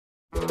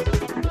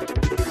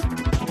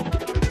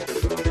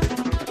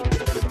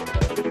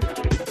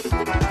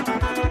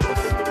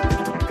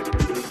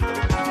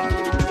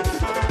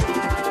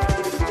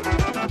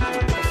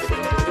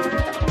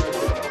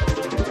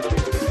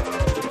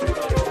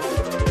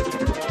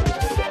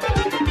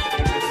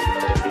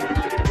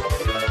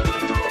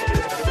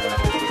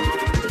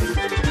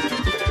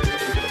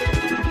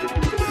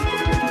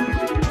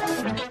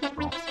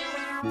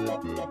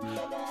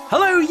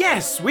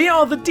we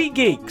are the Deep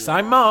Geeks.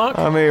 I'm Mark.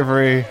 I'm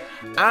Avery.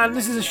 And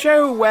this is a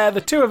show where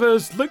the two of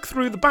us look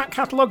through the back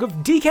catalogue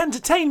of Deke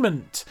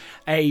Entertainment,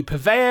 a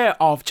purveyor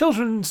of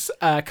children's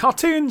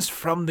cartoons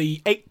from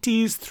the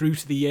 80s through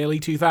to the early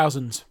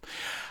 2000s.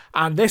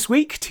 And this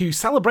week, to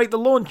celebrate the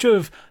launch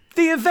of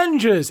The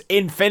Avengers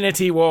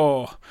Infinity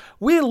War,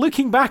 we're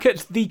looking back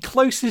at the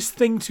closest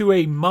thing to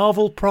a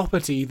Marvel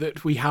property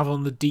that we have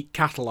on the Deke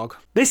catalogue.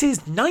 This is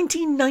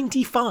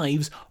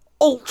 1995's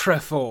Ultra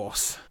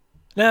Force.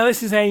 Now,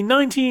 this is a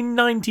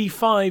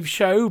 1995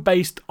 show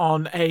based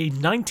on a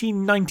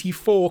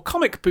 1994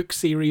 comic book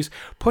series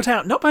put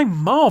out not by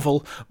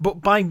Marvel,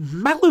 but by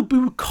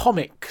Malibu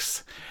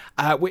Comics,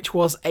 which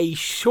was a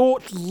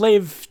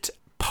short-lived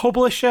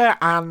publisher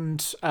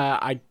and,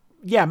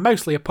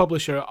 mostly a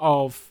publisher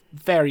of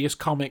various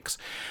comics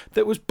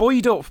that was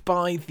buoyed up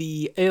by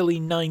the early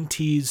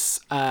 90s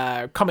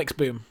comics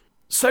boom.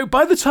 So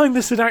by the time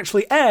this had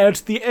actually aired,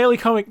 the early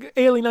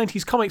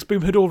 90s comics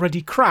boom had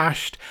already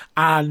crashed,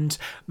 and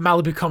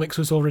Malibu Comics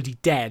was already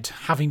dead,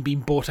 having been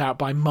bought out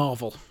by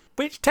Marvel,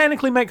 which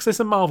technically makes this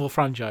a Marvel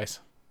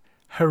franchise.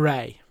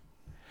 Hooray.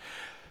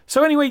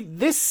 So anyway,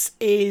 this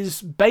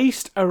is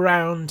based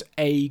around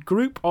a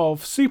group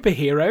of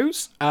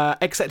superheroes,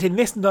 except in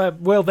this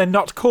world they're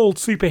not called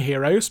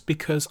superheroes,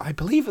 because I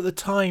believe at the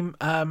time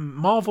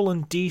Marvel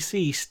and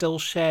DC still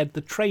shared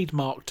the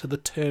trademark to the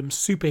term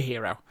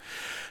superhero.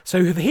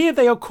 So here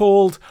they are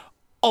called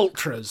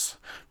Ultras,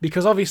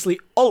 because obviously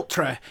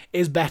Ultra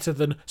is better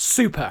than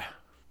Super.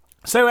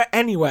 So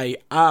anyway,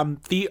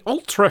 the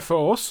Ultra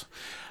Force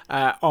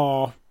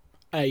are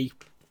a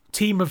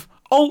team of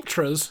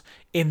Ultras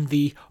in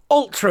the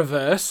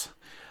Ultraverse,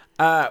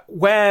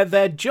 where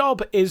their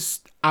job is,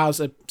 as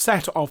a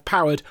set of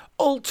powered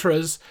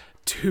Ultras,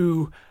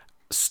 to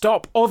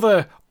stop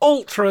other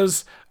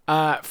Ultras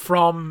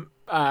from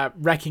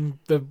wrecking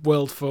the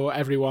world for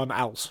everyone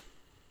else.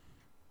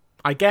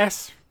 I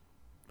guess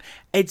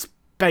it's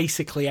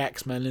basically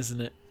X-Men,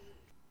 isn't it?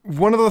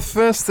 One of the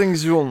first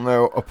things you'll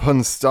know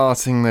upon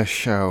starting this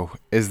show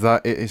is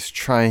that it is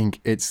trying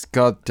its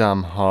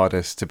goddamn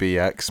hardest to be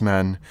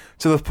X-Men,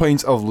 to the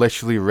point of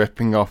literally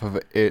ripping off of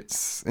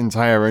its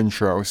entire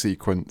intro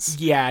sequence.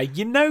 Yeah,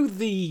 you know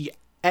the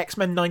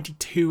X-Men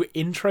 92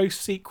 intro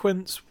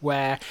sequence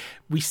where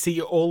we see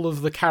all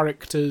of the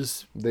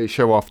characters... They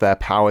show off their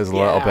powers a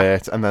little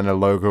bit, and then a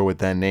logo with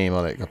their name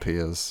on it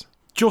appears.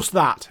 Just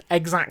that.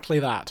 Exactly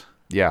that.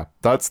 Yeah,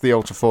 that's the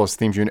Ultra Force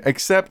theme tune.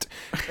 Except,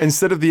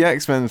 instead of the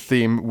X-Men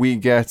theme, we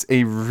get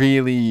a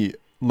really,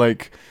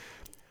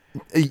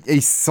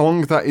 a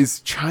song that is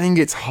trying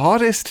its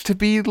hardest to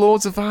be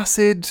Lords of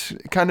Acid. We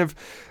kind of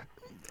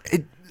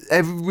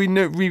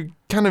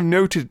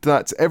noted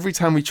that every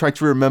time we try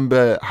to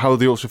remember how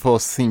the Ultra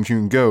Force theme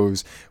tune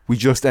goes, we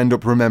just end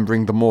up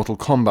remembering the Mortal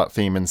Kombat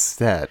theme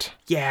instead.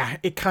 Yeah,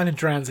 it kind of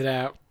drowns it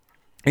out.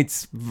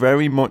 It's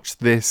very much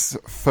this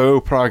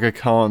faux Praga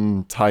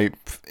Khan type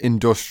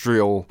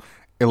industrial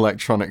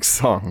electronic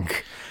song.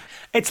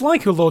 It's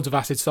like a Lords of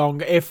Acid song,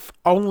 but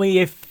only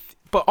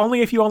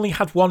if you only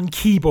had one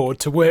keyboard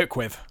to work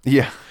with.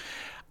 Yeah.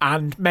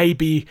 And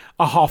maybe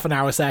a half an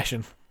hour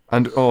session.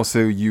 And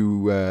also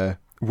you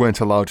weren't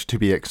allowed to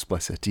be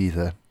explicit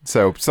either.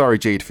 So, sorry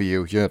Jade for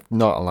you, you're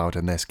not allowed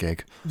in this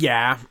gig.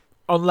 Yeah,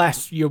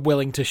 unless you're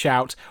willing to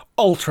shout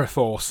Ultra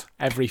Force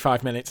every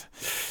 5 minutes.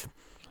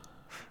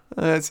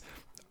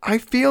 I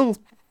feel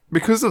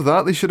because of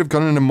that they should have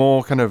gone in a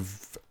more kind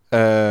of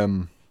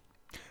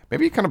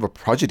maybe kind of a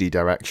prodigy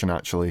direction,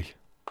 actually.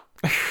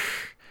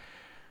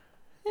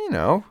 You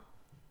know,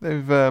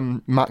 they've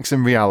Max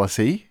in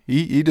Reality.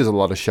 He does a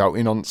lot of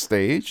shouting on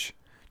stage.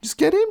 Just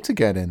get him to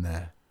get in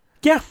there.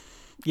 Yeah.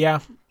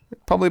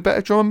 Probably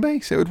better drum and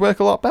bass. It would work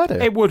a lot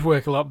better. It would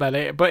work a lot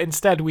better, but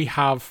instead we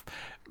have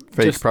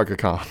fake Praga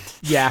Khan.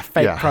 Yeah,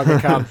 fake Praga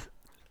Khan.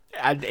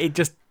 And it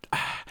just...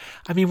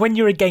 I mean, when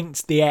you're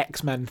against the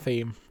X-Men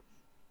theme,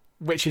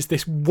 which is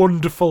this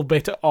wonderful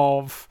bit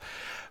of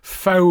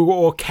faux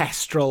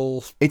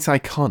orchestral... It's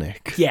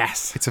iconic.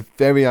 Yes. It's a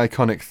very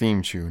iconic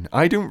theme tune.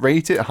 I don't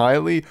rate it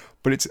highly,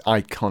 but it's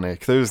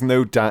iconic. There's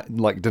no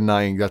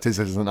denying that it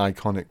is an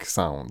iconic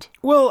sound.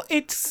 Well,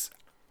 it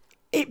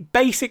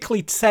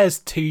basically says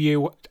to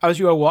you, as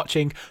you are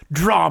watching,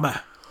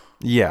 drama.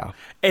 Yeah.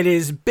 It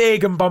is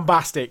big and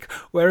bombastic,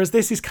 whereas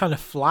this is kind of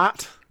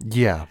flat.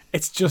 Yeah.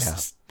 It's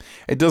just... Yeah.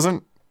 It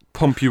doesn't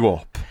pump you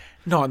up.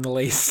 Not in the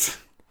least.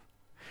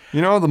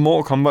 You know, the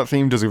Mortal Kombat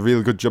theme does a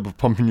really good job of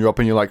pumping you up,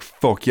 and you're like,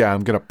 fuck yeah,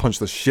 I'm going to punch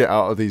the shit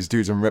out of these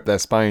dudes and rip their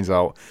spines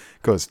out,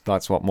 because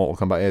that's what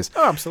Mortal Kombat is.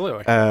 Oh,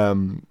 absolutely.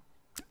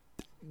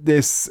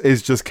 This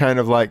is just kind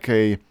of like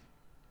a,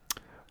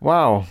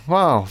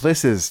 wow,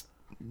 this is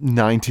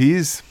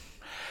 90s.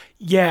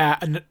 Yeah,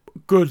 and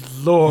good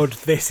lord,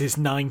 this is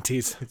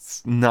 90s.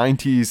 It's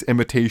 90s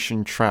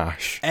imitation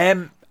trash.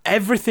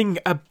 Everything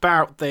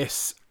about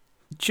this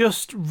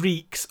just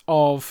reeks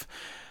of...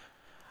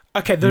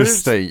 Okay,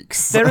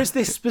 mistakes. There is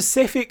this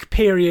specific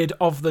period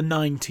of the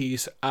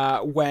 90s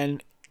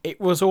when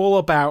it was all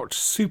about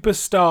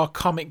superstar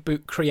comic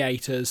book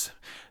creators,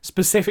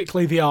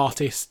 specifically the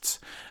artists,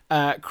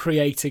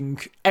 creating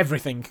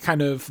everything.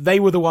 Kind of, they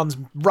were the ones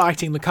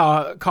writing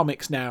the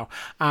comics now,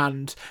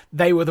 and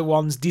they were the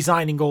ones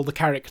designing all the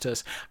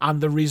characters.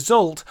 And the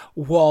result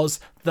was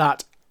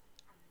that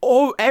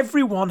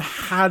everyone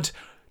had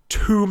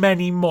too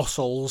many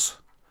muscles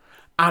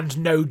and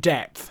no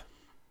depth.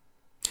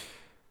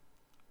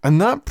 And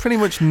that pretty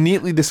much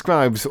neatly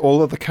describes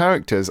all of the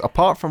characters,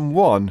 apart from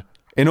one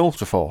in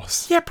Ultra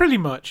Force. Yeah, pretty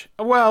much.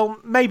 Well,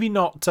 maybe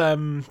not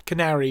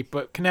Canary,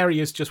 but Canary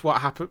is just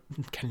what happened.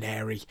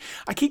 Canary.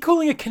 I keep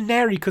calling her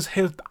Canary because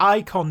her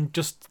icon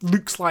just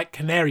looks like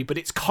Canary, but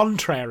it's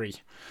contrary.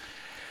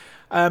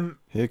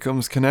 Here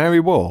comes Canary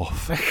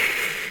Wharf.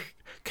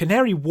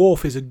 Canary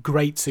Wharf is a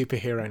great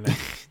superhero name.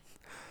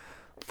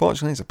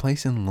 Fortunately, it's a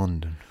place in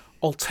London.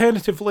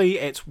 Alternatively,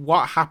 it's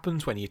what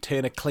happens when you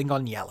turn a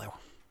Klingon yellow.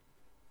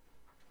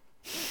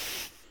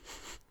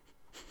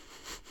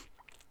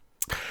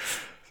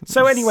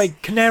 So anyway,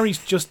 Canary's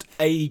just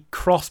a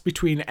cross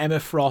between Emma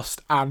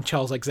Frost and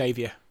Charles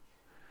Xavier.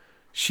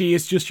 She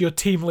is just your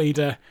team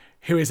leader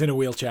who is in a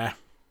wheelchair.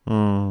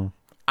 Mm.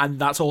 And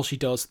that's all she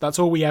does. That's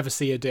all we ever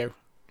see her do.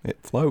 It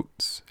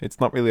floats. It's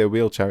not really a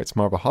wheelchair, it's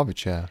more of a hover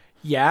chair.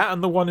 Yeah,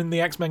 and the one in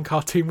the X-Men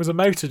cartoon was a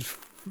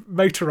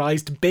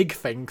motorized big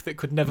thing that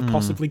could never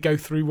possibly go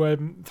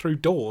through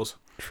doors.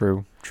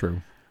 True.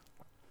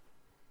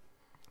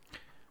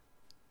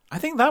 I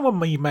think that one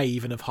may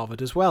even have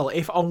hovered as well,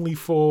 if only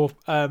for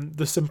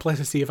the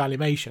simplicity of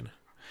animation.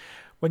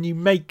 When you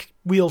make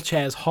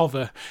wheelchairs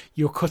hover,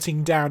 you're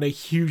cutting down a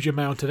huge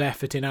amount of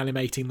effort in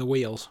animating the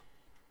wheels.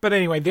 But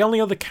anyway, the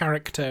only other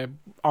character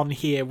on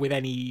here with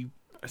any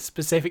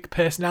specific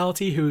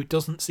personality who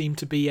doesn't seem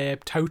to be a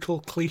total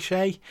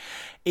cliche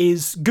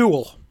is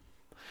Ghoul.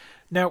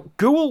 Now,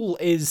 Ghoul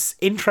is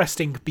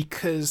interesting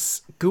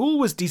because Ghoul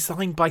was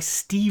designed by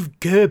Steve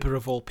Gerber,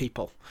 of all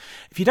people.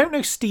 If you don't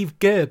know Steve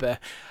Gerber,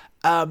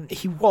 for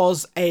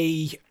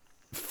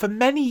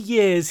many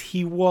years,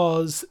 he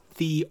was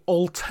the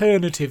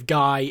alternative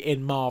guy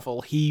in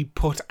Marvel. He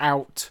put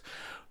out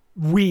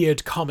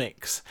weird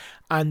comics,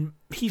 and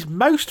he's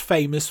most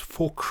famous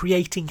for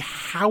creating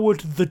Howard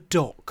the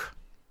Duck.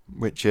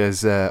 Which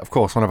is, of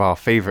course, one of our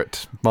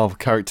favourite Marvel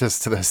characters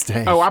to this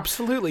day. Oh,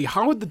 absolutely.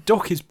 Howard the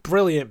Duck is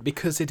brilliant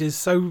because it is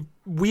so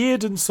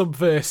weird and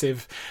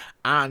subversive,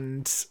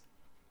 and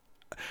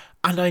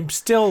I'm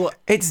still...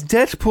 It's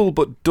Deadpool,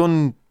 but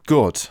done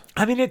good.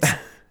 I mean, it's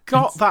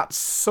got that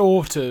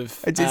sort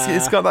of...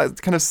 It's got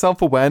that kind of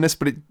self-awareness,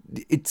 but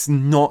it's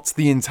not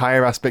the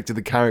entire aspect of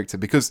the character,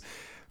 because...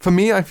 For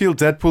me, I feel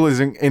Deadpool is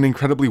an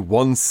incredibly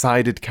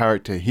one-sided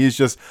character. He is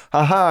just,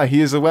 haha,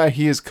 he is aware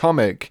he is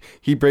comic.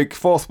 He breaks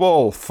fourth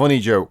wall, funny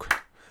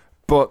joke.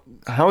 But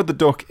Howard the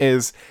Duck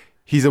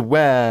he's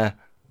aware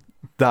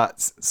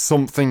that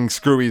something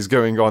screwy is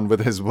going on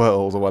with his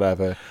world or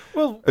whatever.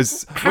 Well,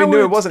 no,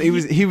 it wasn't.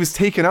 He was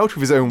taken out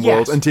of his own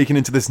world and taken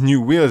into this new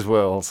weird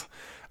world.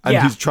 And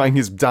he's trying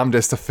his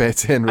damnedest to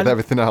fit in with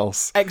everything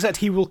else. Except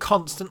he will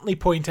constantly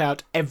point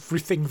out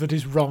everything that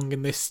is wrong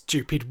in this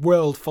stupid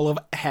world full of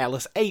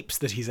hairless apes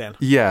that he's in.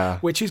 Yeah.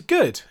 Which is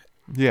good.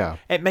 Yeah.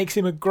 It makes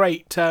him a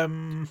great,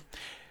 as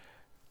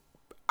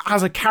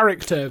a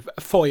character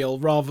foil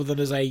rather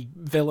than as a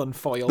villain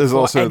foil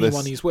for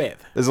anyone he's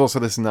with. There's also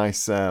this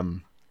nice, there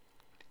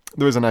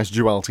is a nice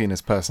duality in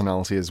his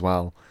personality as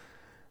well.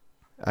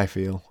 I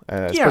feel.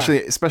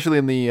 Especially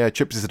in the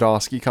Chip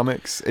Zdarsky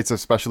comics. It's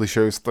especially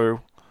shows through.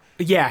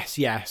 Yes.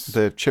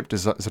 The Chip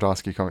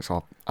Zdarsky comics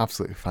are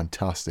absolutely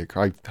fantastic.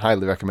 I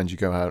highly recommend you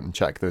go out and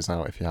check those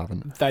out if you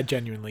haven't. They're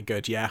genuinely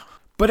good, yeah.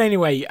 But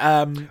anyway,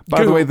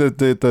 by the way,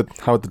 the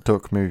Howard the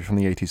Duck movie from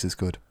the 80s is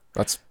good.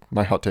 That's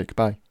my hot take.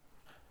 Bye.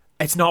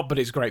 It's not, but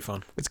it's great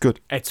fun. It's good.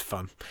 It's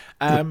fun.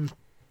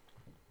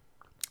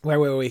 Where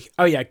were we?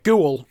 Oh yeah,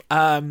 Ghoul.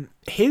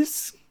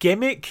 His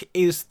gimmick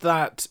is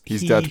that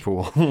he's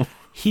Deadpool.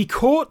 He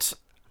caught...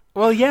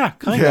 Well, yeah,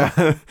 kind of.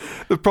 Yeah.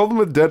 The problem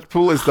with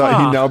Deadpool is that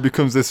he now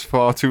becomes this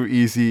far too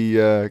easy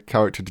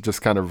character to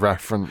just kind of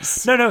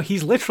reference. No,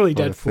 he's literally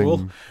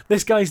Deadpool.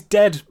 This guy's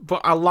dead but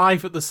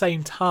alive at the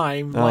same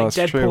time.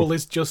 Deadpool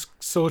is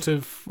just sort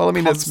of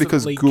that's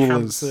because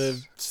Ghoul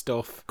is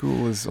stuff.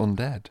 Ghoul is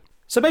undead.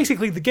 So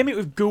basically, the gimmick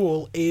with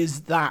Ghoul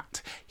is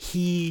that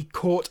he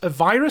caught a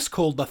virus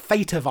called the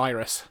Theta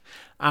virus.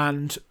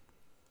 And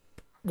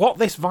what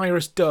this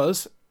virus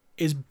does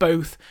is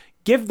both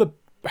give the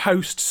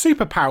host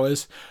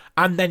superpowers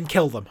and then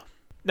kill them.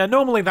 Now,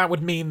 normally that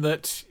would mean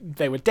that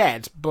they were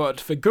dead, but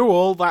for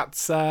Ghoul,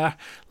 that's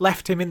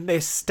left him in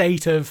this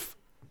state of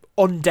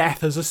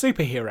undeath as a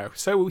superhero.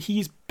 So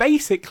he's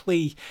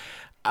basically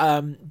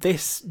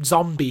this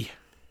zombie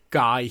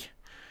guy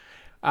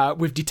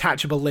with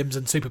detachable limbs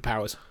and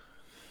superpowers.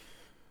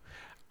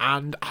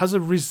 And as a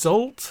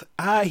result,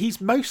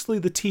 he's mostly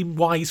the Team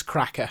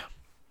Wisecracker.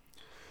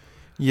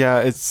 Yeah,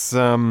 it's...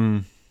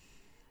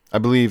 I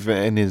believe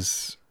in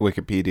his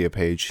Wikipedia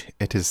page,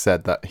 it is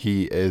said that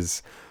he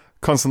is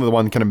constantly the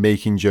one kind of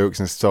making jokes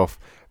and stuff,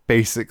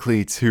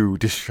 basically to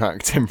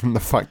distract him from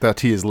the fact that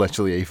he is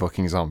literally a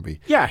fucking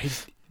zombie. Yeah,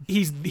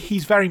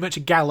 he's very much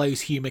a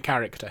gallows humour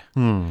character.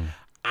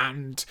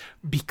 And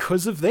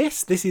because of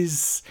this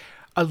is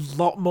a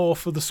lot more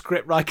for the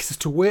scriptwriters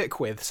to work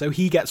with, so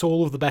he gets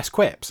all of the best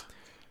quips.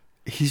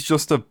 He's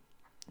just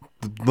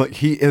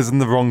he is in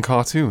the wrong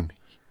cartoon.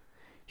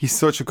 He's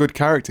such a good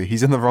character.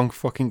 He's in the wrong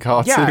fucking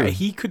cartoon. Yeah,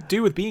 he could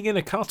do with being in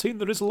a cartoon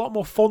that is a lot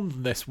more fun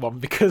than this one,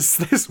 because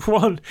this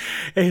one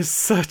is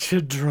such a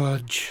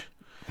drudge.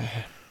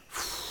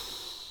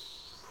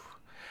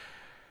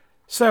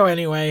 So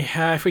anyway,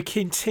 if we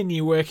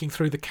continue working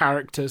through the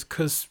characters,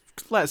 because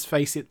let's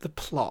face it, the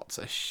plots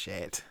are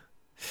shit.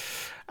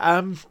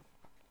 I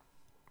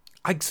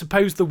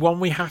suppose the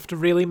one we have to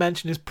really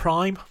mention is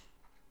Prime.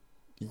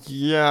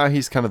 Yeah,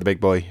 he's kind of the big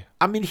boy.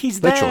 I mean,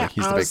 he's Literally, there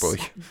he's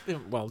the big boy.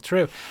 Well,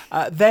 true.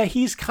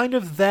 He's kind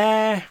of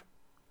there.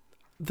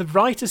 The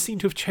writers seem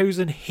to have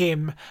chosen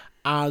him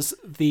as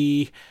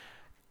the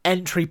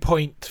entry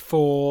point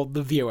for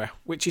the viewer,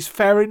 which is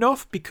fair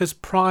enough, because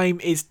Prime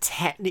is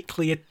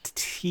technically a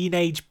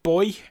teenage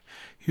boy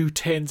who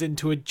turns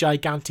into a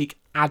gigantic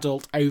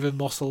adult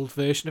over-muscled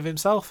version of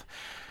himself.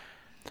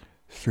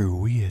 Through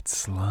weird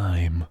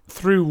slime.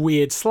 Through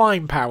weird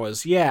slime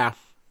powers, yeah.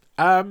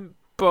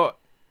 But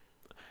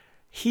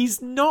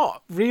he's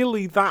not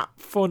really that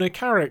fun a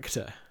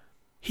character.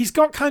 He's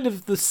got kind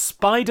of the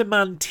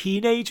Spider-Man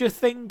teenager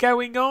thing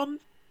going on,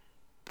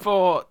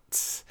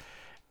 but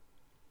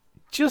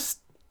just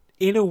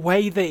in a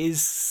way that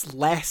is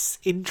less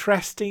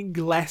interesting,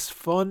 less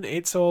fun.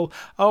 It's all,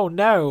 oh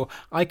no,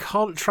 I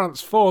can't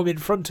transform in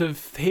front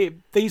of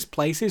these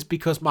places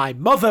because my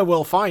mother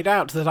will find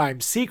out that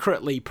I'm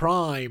secretly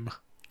Prime.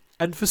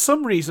 And for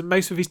some reason,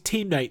 most of his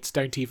teammates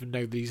don't even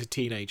know that he's a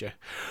teenager.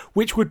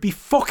 Which would be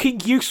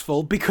fucking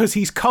useful, because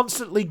he's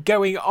constantly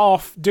going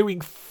off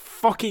doing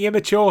fucking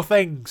immature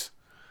things.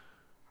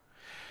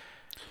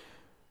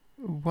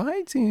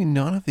 Why do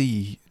none of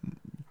the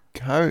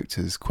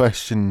characters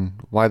question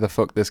why the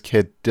fuck this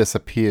kid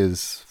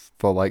disappears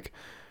for, like,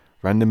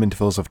 random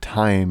intervals of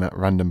time at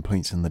random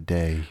points in the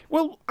day?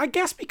 Well, I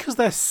guess because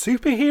they're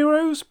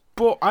superheroes,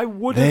 but I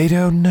would They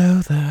don't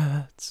know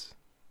that.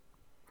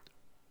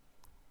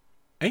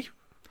 Eh?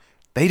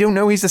 They don't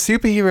know he's a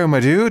superhero,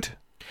 my dude.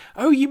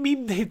 Oh, you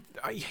mean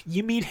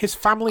his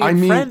family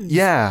and friends?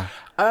 Yeah.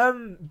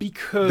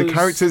 Because The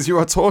characters you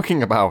are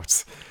talking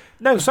about.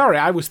 No, sorry,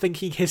 I was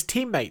thinking his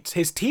teammates.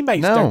 His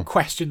teammates No. don't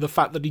question the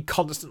fact that he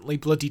constantly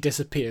bloody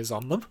disappears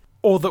on them.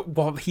 Or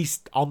that he's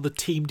on the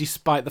team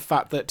despite the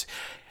fact that...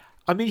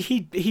 I mean,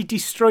 he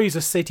destroys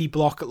a city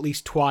block at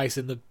least twice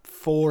in the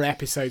 4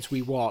 episodes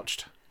we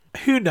watched.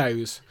 Who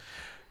knows?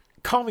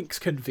 Comics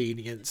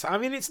convenience. I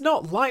mean, it's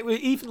not like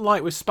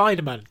with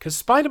Spider-Man, because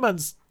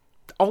Spider-Man's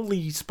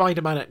only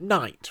Spider-Man at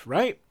night,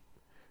 right?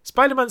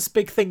 Spider-Man's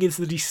big thing is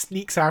that he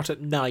sneaks out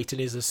at night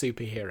and is a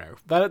superhero.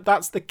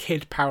 That's the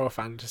kid power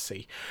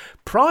fantasy.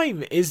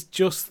 Prime is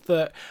just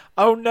that,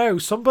 oh no,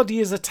 somebody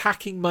is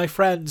attacking my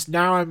friends,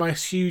 now I'm a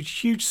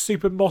huge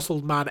super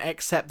muscled man,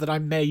 except that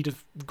I'm made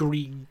of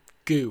green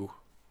goo.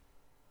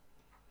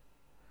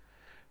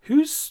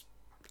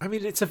 I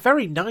mean, it's a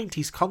very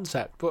 90s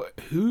concept, but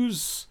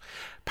whose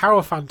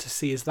power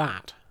fantasy is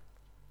that?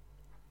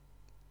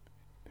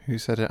 Who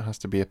said it has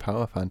to be a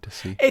power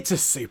fantasy? It's a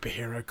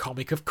superhero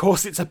comic, of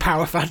course it's a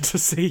power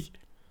fantasy.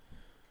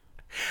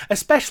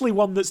 Especially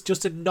one that's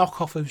just a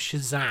knockoff of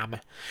Shazam.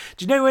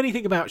 Do you know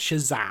anything about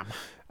Shazam?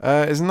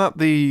 Isn't that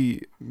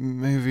the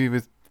movie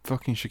with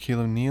fucking Shaquille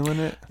O'Neal in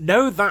it?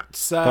 No,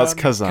 that's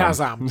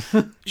Kazam.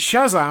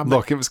 Shazam.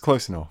 Look, it was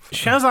close enough.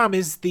 Shazam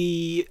is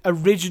the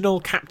original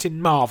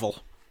Captain Marvel.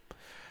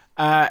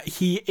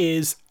 He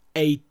is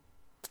a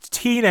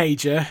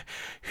teenager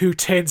who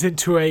turns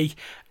into a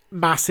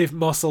massive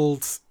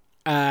muscled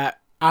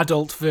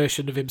adult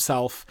version of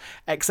himself,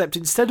 except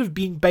instead of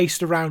being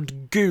based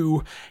around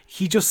goo,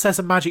 he just says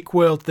a magic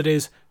word that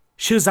is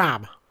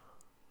Shazam.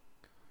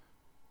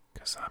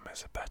 Kazam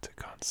is a better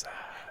concept.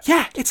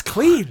 Yeah, it's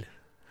clean.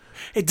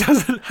 It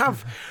doesn't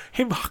have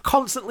him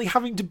constantly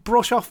having to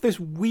brush off this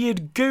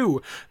weird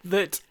goo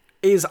that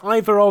is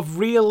either of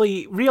real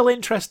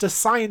interest to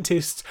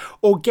scientists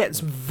or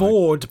gets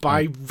vored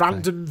by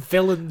random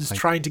villains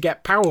trying to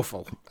get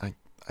powerful.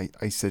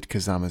 I said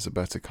Kazam is a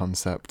better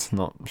concept,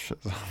 not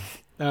Shazam.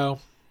 No,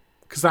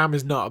 Kazam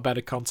is not a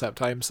better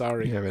concept, I am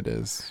sorry. Yeah, it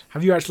is.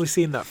 Have you actually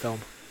seen that film?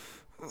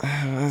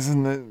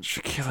 Isn't it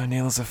Shaquille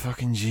O'Neal's a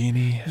fucking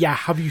genie? Yeah,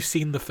 have you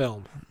seen the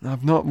film?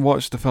 I've not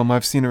watched the film.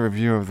 I've seen a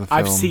review of the film.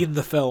 I've seen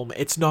the film.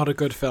 It's not a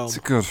good film. It's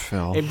a good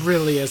film. It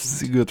really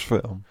isn't. It's a good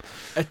film.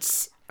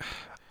 It's...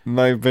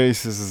 My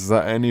basis is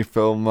that any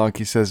film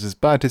Marky says is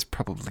bad is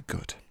probably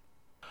good.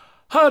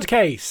 Hard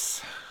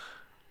Case.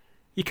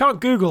 You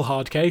can't Google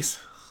Hard Case.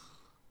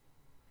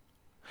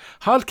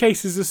 Hard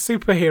Case is a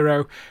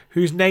superhero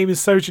whose name is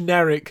so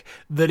generic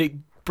that it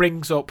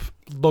brings up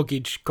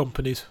luggage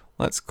companies.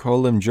 Let's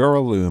call him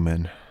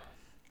Joralumin.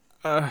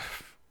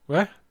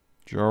 Where?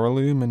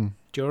 Joralumin.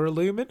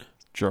 Joralumin?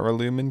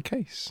 Joralumin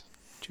case.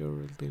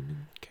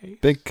 Joralumin case?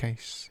 Big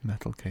case.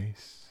 Metal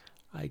case.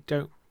 I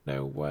don't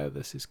know where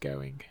this is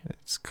going.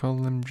 Let's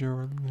call him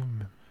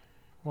Joralumin.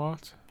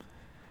 What?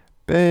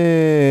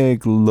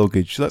 Big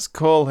luggage. Let's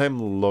call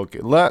him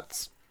luggage.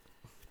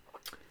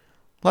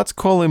 Let's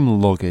call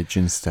him luggage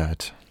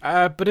instead.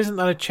 But isn't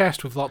that a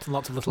chest with lots and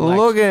lots of little legs?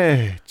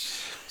 Luggage.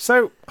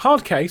 So,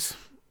 hard case.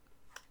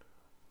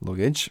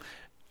 Luggage.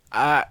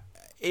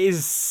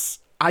 Is...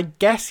 I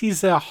guess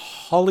he's a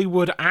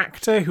Hollywood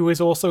actor who is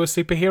also a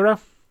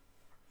superhero.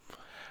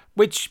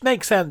 Which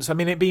makes sense. I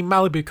mean, it being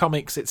Malibu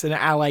Comics, it's an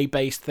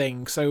LA-based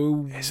thing,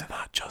 so... Isn't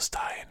that just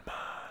Iron Man?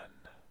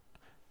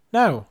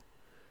 No.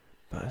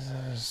 But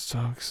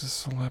Stark's a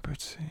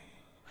celebrity.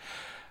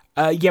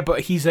 Yeah,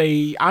 but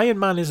Iron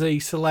Man is a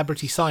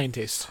celebrity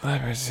scientist.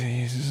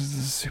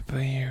 Celebrities, the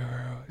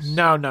superheroes.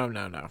 No.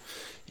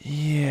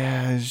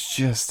 Yeah, it's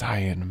just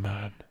Iron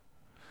Man.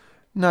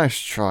 Nice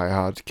try,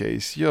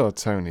 Hardcase. You're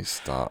Tony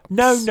Stark.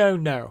 No.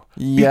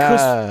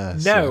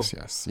 Yes.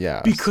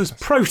 Yes. Because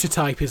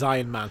Prototype is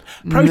Iron Man.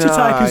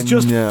 Prototype is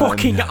just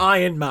fucking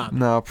Iron Man.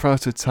 No,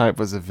 Prototype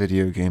was a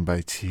video game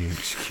by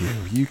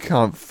THQ. You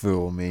can't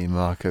fool me,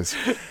 Marcus.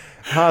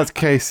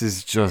 Hardcase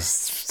is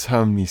just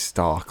Tony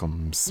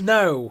Starkums.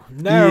 No.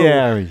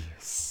 Yeah, he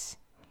is.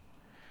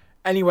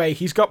 Anyway,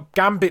 he's got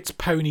Gambit's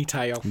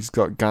ponytail. He's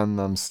got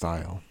Gangnam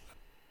Style.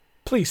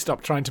 Please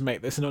stop trying to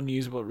make this an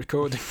unusable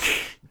recording.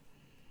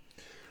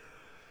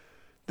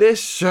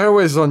 This show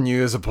is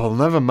unusable,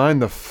 never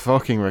mind the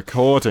fucking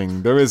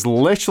recording. There is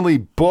literally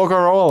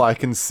bugger all I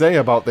can say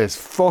about this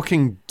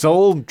fucking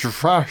dull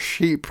trash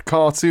heap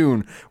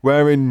cartoon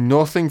wherein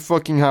nothing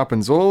fucking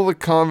happens. All the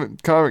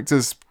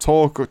characters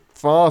talk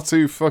far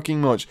too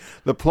fucking much.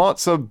 The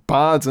plots are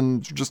bad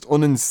and just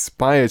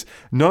uninspired.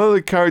 None of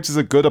the characters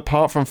are good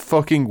apart from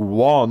fucking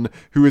one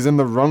who is in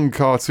the wrong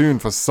cartoon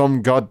for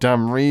some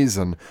goddamn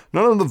reason.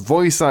 None of the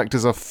voice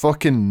actors are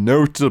fucking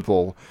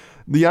notable.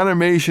 The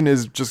animation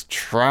is just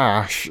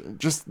trash.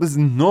 There's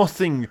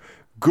nothing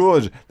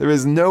good. There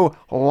is no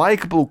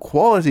likable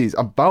qualities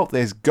about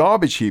this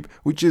garbage heap,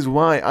 which is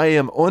why I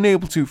am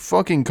unable to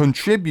fucking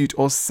contribute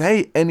or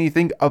say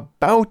anything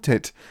about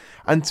it.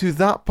 And to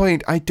that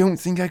point, I don't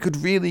think I could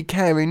really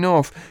care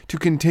enough to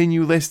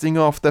continue listing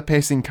off the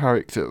pissing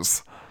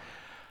characters.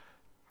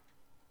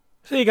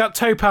 So you got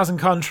Topaz and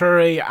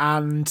Contrary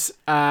and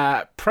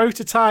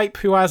Prototype,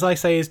 who, as I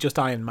say, is just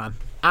Iron Man.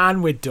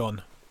 And we're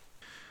done.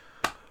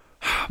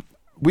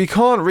 We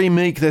can't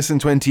remake this in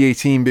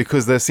 2018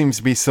 because there seems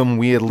to be some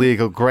weird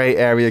legal grey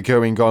area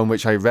going on,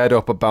 which I read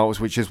up about,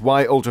 which is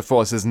why Ultra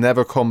Force has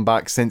never come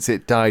back since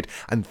it died,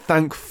 and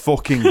thank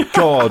fucking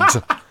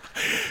God.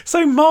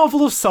 So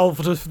Marvel have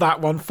solved that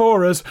one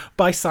for us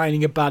by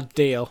signing a bad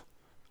deal.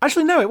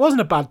 Actually, no, it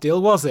wasn't a bad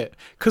deal, was it?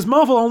 Because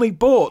Marvel only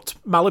bought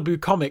Malibu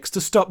Comics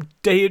to stop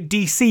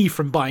DC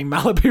from buying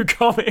Malibu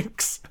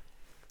Comics.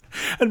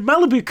 And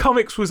Malibu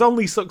Comics was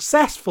only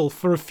successful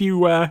for a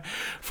few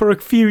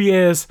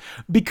years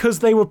because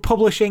they were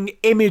publishing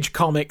Image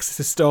Comics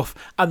stuff,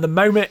 and the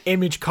moment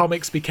Image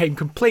Comics became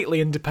completely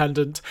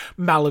independent,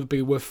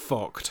 Malibu were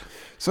fucked.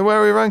 So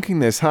where are we ranking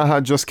this?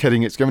 Haha, just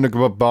kidding. It's going to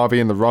go up Barbie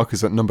and the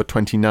Rockers at number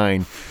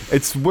 29.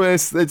 It's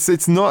worse.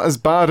 It's not as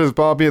bad as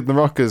Barbie and the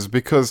Rockers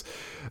because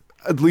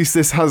at least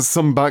this has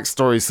some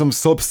backstory, some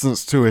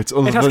substance to it,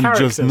 other than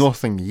characters. Just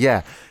nothing.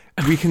 Yeah,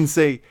 we can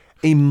say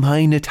a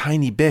minor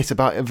tiny bit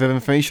of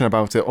information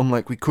about it,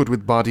 unlike we could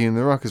with Barbie and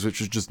the Rockers, which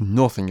was just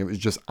nothing. It was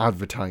just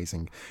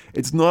advertising.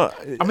 It's not...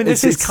 I mean,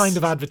 this is kind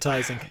of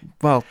advertising.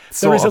 Well,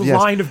 there is a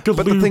line of Galoob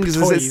But the thing is,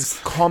 toys. it's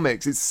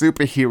comics, it's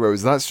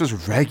superheroes. That's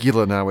just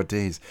regular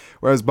nowadays.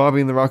 Whereas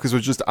Barbie and the Rockers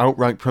was just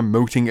outright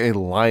promoting a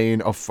line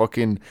of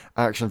fucking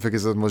action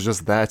figures and was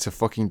just there to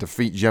fucking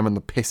defeat Gem and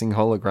the pissing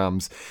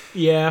holograms.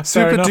 Yeah,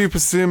 Super Duper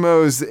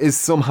Sumos is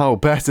somehow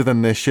better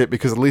than this shit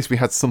because at least we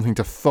had something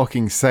to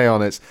fucking say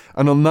on it.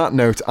 And on that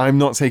note, I'm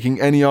not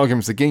taking any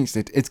arguments against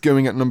it. It's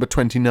going at number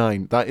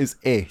 29. That is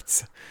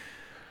it.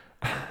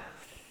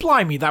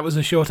 Blimey, that was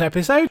a short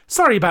episode.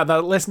 Sorry about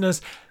that,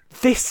 listeners.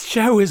 This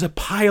show is a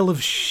pile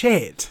of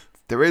shit.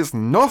 There is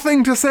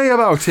nothing to say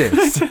about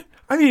it.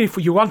 I mean, if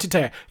you wanted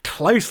to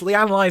closely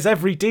analyse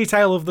every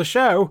detail of the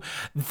show,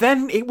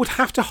 then it would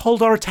have to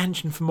hold our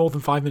attention for more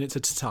than 5 minutes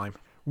at a time.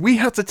 We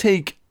had to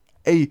take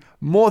a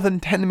more than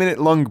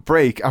 10-minute long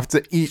break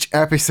after each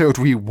episode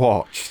we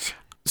watched.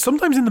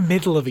 Sometimes in the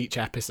middle of each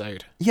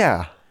episode.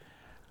 Yeah.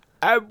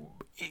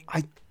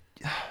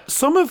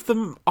 Some of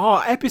them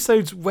are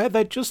episodes where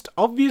they're just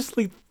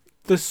obviously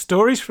the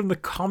stories from the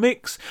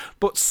comics,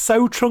 but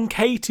so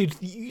truncated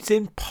it's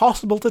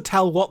impossible to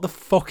tell what the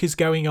fuck is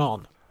going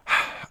on.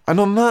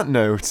 And on that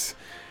note,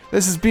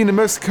 this has been a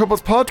Mostly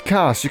Kobolds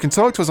podcast. You can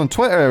talk to us on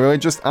Twitter, or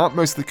just at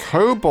Mostly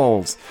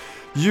Kobolds.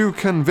 You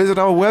can visit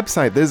our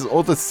website. There's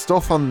other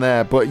stuff on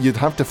there, but you'd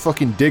have to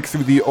fucking dig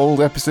through the old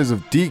episodes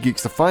of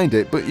D-Geeks to find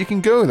it. But you can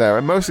go there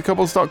at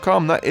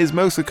mostlykobolds.com. That is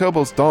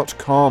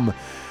mostlykobolds.com.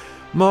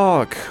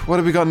 Mark, what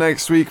have we got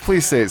next week?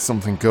 Please say it's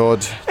something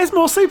good. It's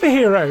more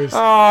superheroes.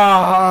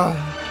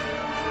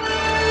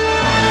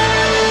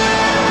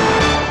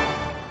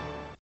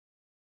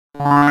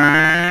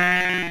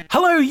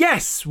 Hello,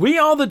 yes, we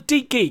are the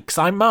Deep Geeks.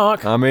 I'm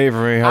Mark. I'm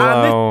Avery.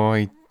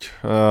 Hello.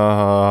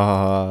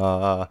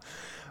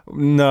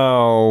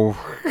 No.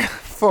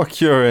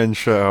 fuck your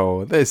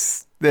intro.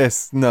 This,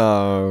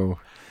 no.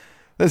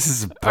 This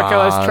is bad. Okay,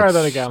 let's try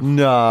that again.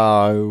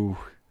 No.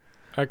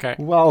 Okay.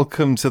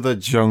 Welcome to the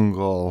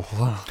jungle.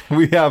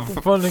 We have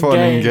Fun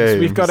and games.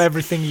 We've got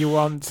everything you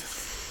want.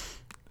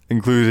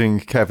 Including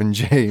Kevin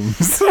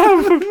James.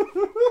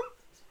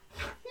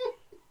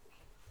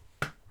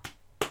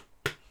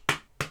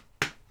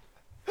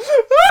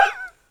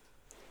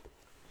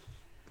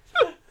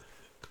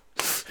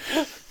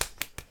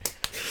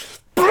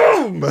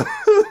 Boom!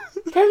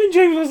 Kevin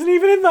James wasn't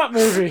even in that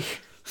movie.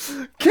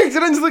 Kicked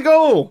it into the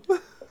goal.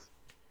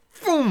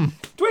 Boom!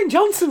 Dwayne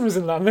Johnson was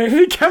in that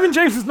movie. Kevin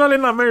James was not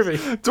in that movie.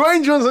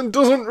 Dwayne Johnson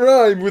doesn't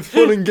rhyme with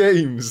fun and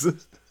games.